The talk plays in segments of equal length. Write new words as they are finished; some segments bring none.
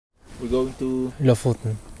We're going to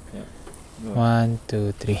Lofoten. yeah. 1,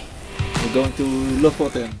 2, 3. We're going to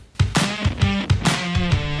Lofoten.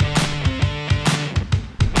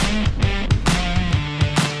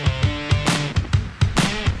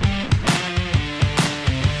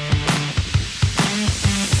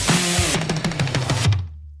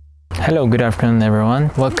 Hello, good afternoon everyone.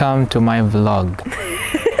 Welcome to my vlog.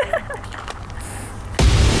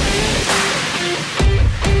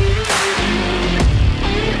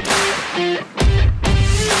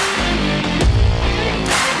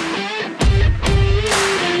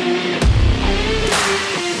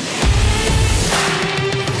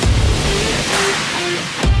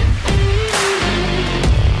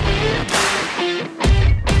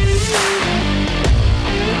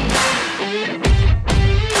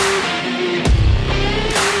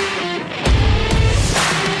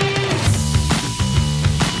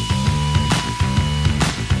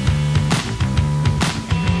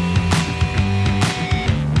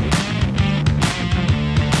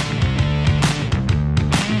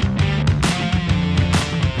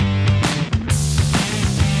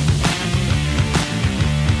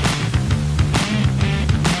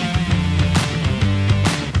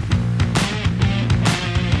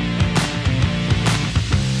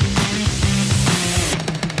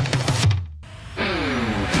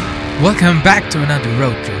 Welcome back to another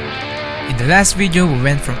road trip. In the last video we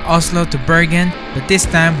went from Oslo to Bergen, but this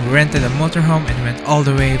time we rented a motorhome and went all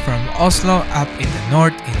the way from Oslo up in the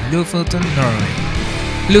north in Lofoten, Norway.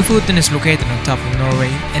 Lofoten is located on top of Norway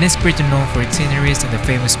and is pretty known for its sceneries and the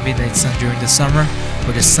famous midnight sun during the summer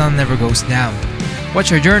where the sun never goes down.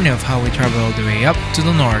 Watch our journey of how we travel all the way up to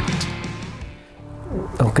the north.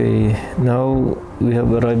 Okay, now we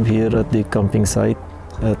have arrived here at the camping site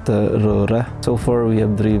at Rora. So far we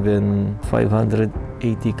have driven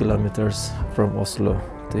 580 kilometers from Oslo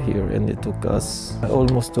to here, and it took us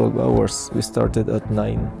almost 12 hours. We started at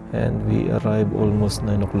 9 and we arrived almost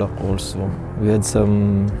 9 o'clock also. We had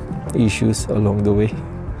some issues along the way.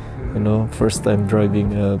 You know, first time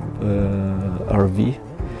driving a RV.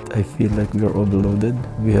 I feel like we are overloaded.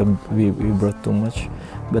 We brought too much,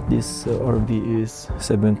 but this RV is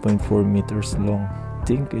 7.4 meters long. I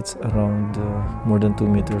think it's around more than 2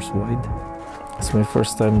 meters wide. It's my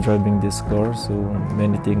first time driving this car, so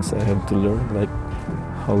many things I have to learn, like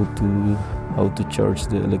how to charge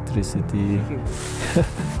the electricity.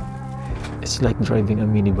 It's like driving a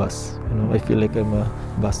minibus. You know, I feel like I'm a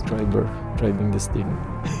bus driver driving this thing.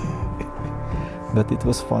 But it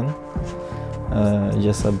was fun. You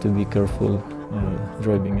just have to be careful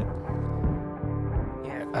driving it.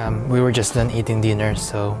 We were just done eating dinner,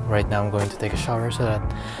 so right now I'm going to take a shower so that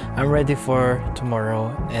I'm ready for tomorrow,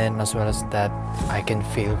 and as well as that I can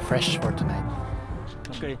feel fresh for tonight.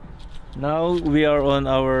 Okay, now we are on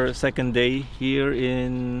our second day here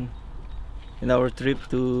in our trip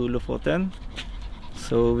to Lofoten.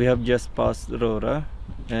 So we have just passed Rora,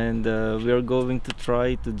 and we are going to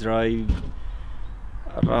try to drive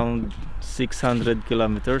around 600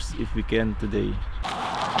 kilometers if we can today.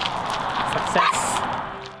 Success!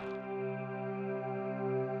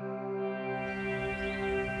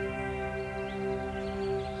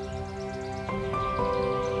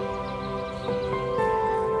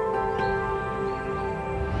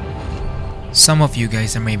 Some of you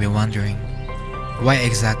guys are maybe wondering, why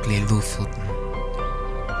exactly Lofoten?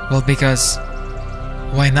 Well, because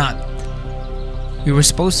why not? We were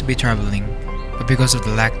supposed to be traveling, but because of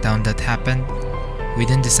the lockdown that happened, we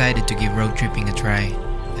then decided to give road tripping a try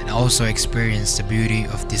and also experience the beauty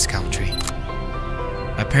of this country.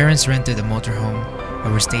 My parents rented a motorhome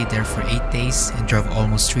where we stayed there for 8 days and drove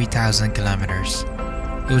almost 3,000 kilometers.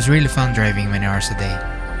 It was really fun driving many hours a day,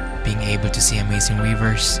 being able to see amazing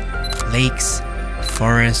rivers, lakes,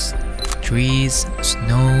 forests, trees,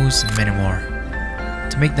 snows, and many more.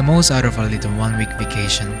 To make the most out of our little 1-week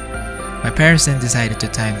vacation, my parents then decided to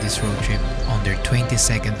time this road trip on their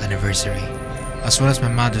 22nd anniversary, as well as my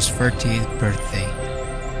mother's 30th birthday.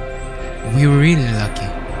 We were really lucky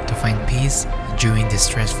to find peace during these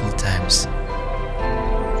stressful times.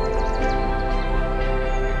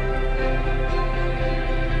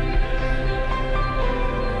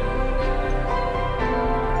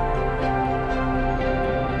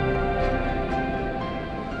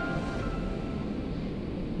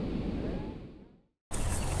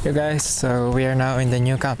 Hey guys, so we are now in the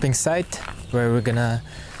new camping site where we're gonna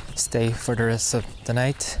stay for the rest of the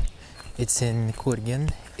night. It's in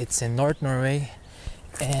Korgen, it's in North Norway,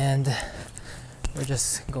 and we're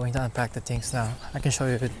just going to unpack the things now. I can show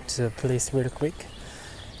you the place really quick.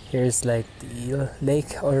 Here's like the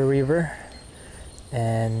lake or river,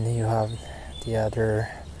 and you have the other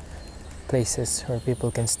places where people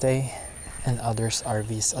can stay, and others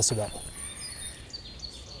RVs as well.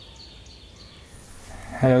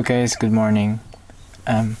 Hello guys, good morning.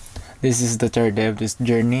 This is the third day of this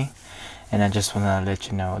journey, and I just want to let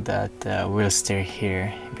you know that we'll stay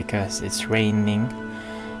here because it's raining,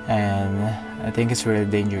 and I think it's really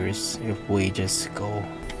dangerous if we just go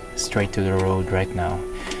straight to the road right now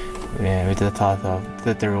with the thought of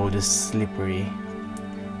that the road is slippery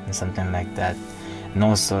and something like that. And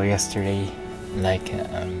also yesterday, like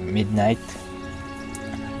midnight,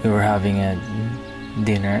 we were having a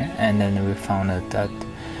dinner, and then we found out that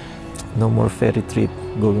No more ferry trip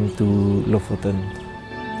going to Lofoten.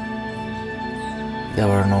 there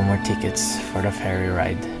were no more tickets for the ferry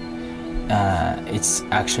ride. It's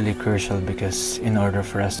actually crucial because in order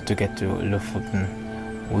for us to get to Lofoten,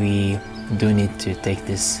 we do need to take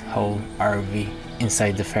this whole RV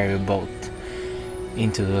inside the ferry boat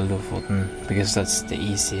into the Lofoten, because that's the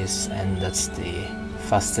easiest and that's the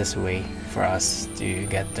fastest way for us to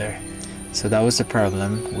get there. So that was the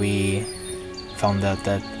problem. We found out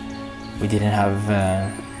that we didn't have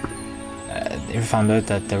we found out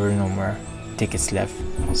that there were no more tickets left,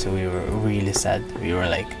 so we were really sad. We were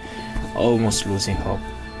like almost losing hope.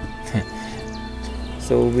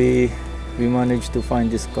 So we managed to find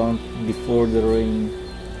this camp before the rain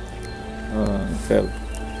fell.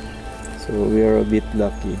 So we are a bit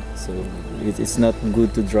lucky. So it's not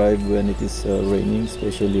good to drive when it is raining,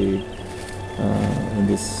 especially on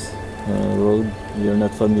this road. We are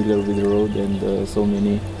not familiar with the road, and so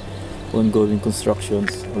many ongoing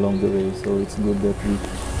constructions along the way. So it's good that we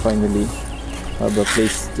finally have a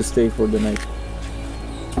place to stay for the night.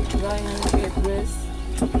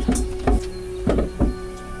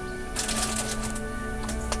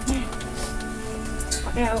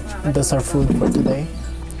 That's our food for today.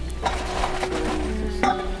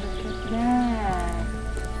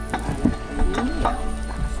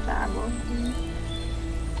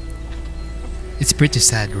 It's pretty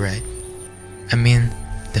sad, right? I mean,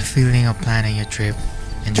 the feeling of planning your trip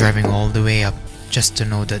and driving all the way up just to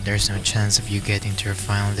know that there's no chance of you getting to your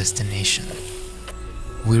final destination.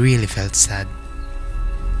 We really felt sad.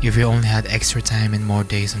 If we only had extra time and more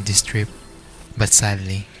days on this trip, but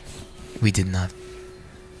sadly, we did not.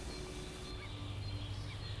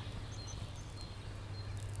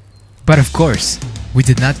 But of course, we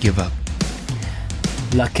did not give up.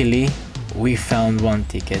 Luckily, we found one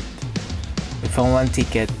ticket. We found one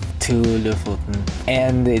ticket to Lofoten,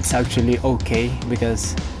 and it's actually okay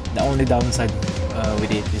because the only downside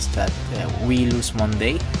with it is that we lose one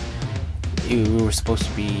day. We were supposed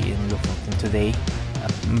to be in Lofoten today,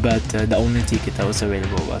 but the only ticket that was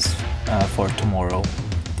available was for tomorrow.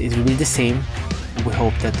 It will be the same. We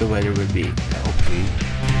hope that the weather will be okay.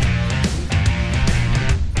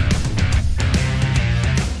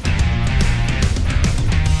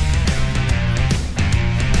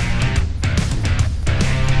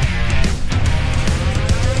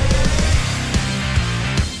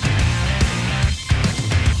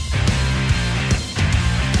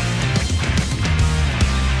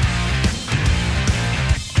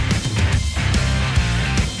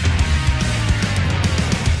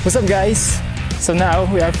 What's up guys? So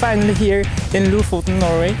now we are finally here in Lofoten,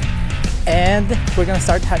 Norway, and we're gonna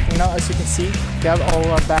start hiking now. As you can see, we have all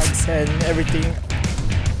our bags and everything.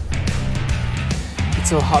 It's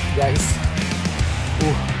so hot guys.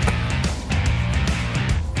 Ooh.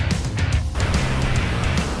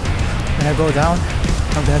 When I go down,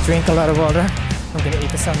 I'm gonna drink a lot of water, I'm gonna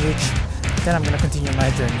eat a sandwich, then I'm gonna continue my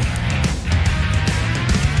journey.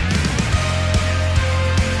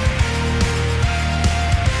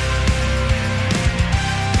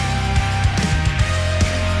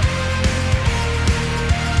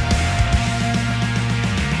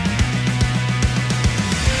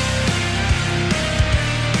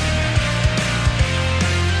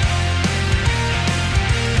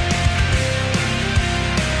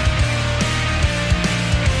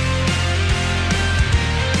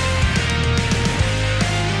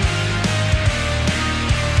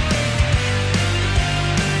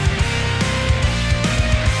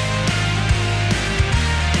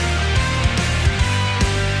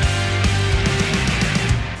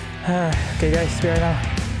 Okay guys, we are now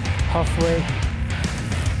halfway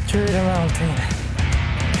through the mountain.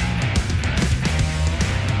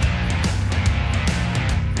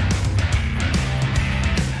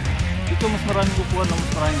 Dito mas maraming upuan ng mas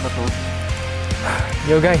maraming bato.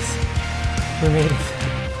 Yo guys, we made it.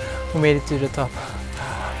 We made it to the top.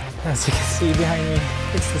 As you can see behind me,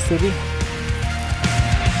 it's the city.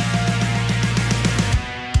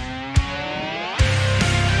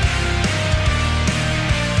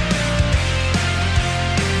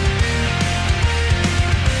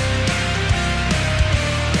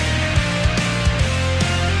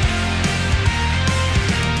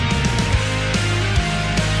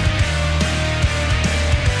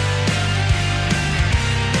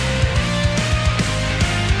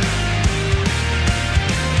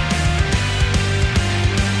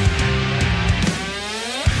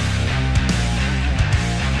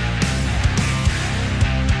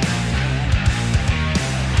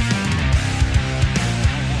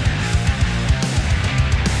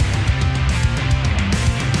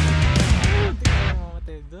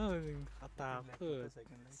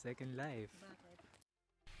 Second life.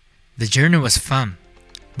 The journey was fun,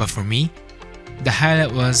 but for me, the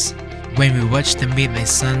highlight was when we watched them meet my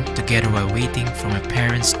son together while waiting for my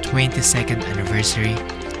parents' 22nd anniversary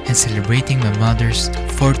and celebrating my mother's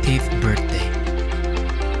 40th birthday.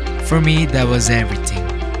 For me, that was everything.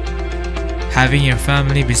 Having your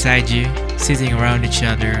family beside you, sitting around each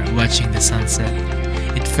other, watching the sunset,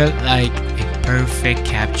 it felt like a perfect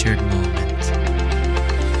captured moment.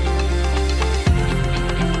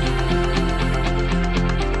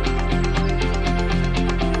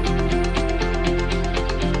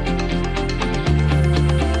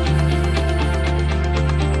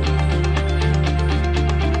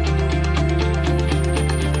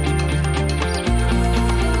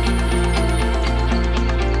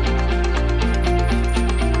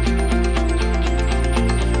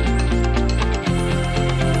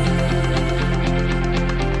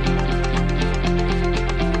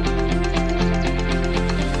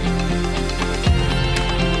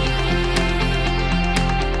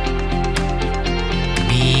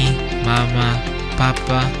 Mama,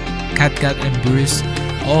 Papa, Kat and Bruce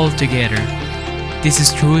all together. This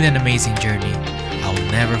is truly an amazing journey I'll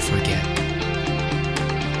never forget.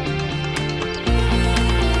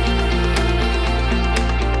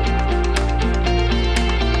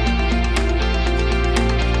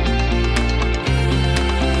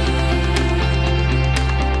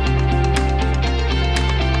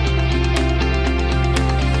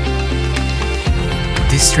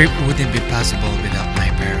 This trip wouldn't be possible without my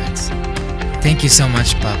parents. Thank you so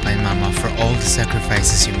much, Papa and Mama, for all the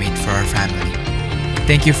sacrifices you made for our family.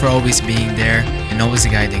 Thank you for always being there and always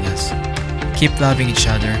guiding us. Keep loving each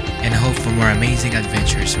other and hope for more amazing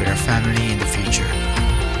adventures with our family in the future.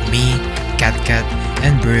 Me, Kat,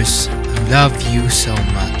 and Bruce love you so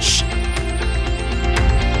much.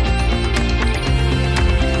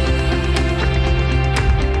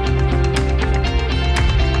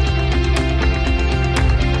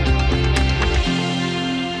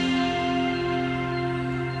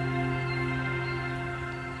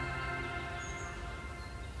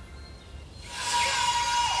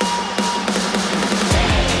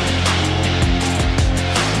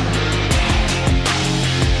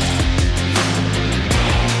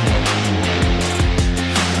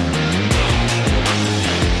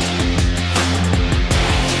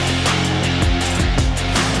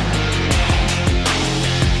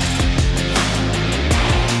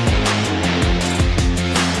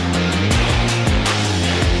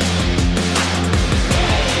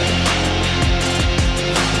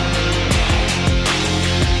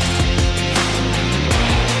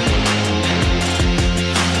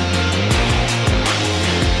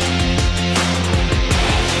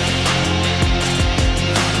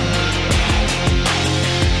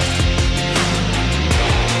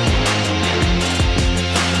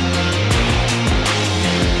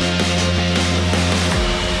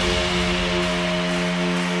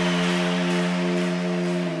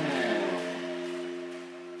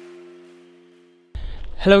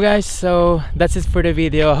 Hello guys, so that's it for the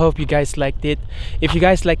video. I hope you guys liked it. If you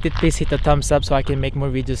guys liked it, please hit the thumbs up so I can make more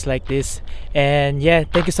videos like this. And yeah,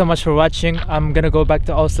 thank you so much for watching. I'm gonna go back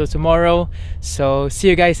to Oslo tomorrow, so see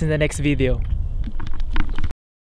you guys in the next video.